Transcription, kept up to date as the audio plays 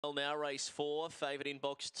Well, now race 4, favoured in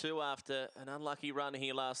box 2 after an unlucky run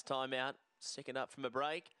here last time out. Second up from a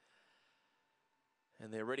break.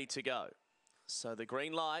 And they're ready to go. So the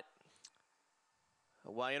green light.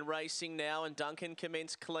 Away and racing now, and Duncan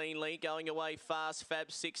commenced cleanly, going away fast.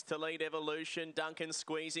 Fab 6 to lead Evolution. Duncan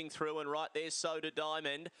squeezing through, and right there, Soda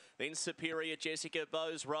Diamond. Then Superior Jessica,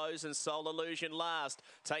 Bose Rose, and Soul Illusion last.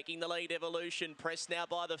 Taking the lead, Evolution, pressed now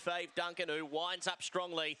by the fave Duncan, who winds up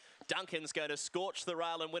strongly. Duncan's going to scorch the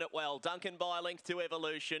rail and win it well. Duncan by a length to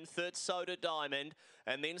Evolution. Third, Soda Diamond,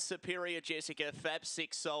 and then Superior Jessica, Fab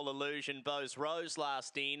 6, Soul Illusion, Bose Rose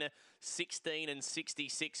last in. 16 and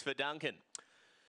 66 for Duncan.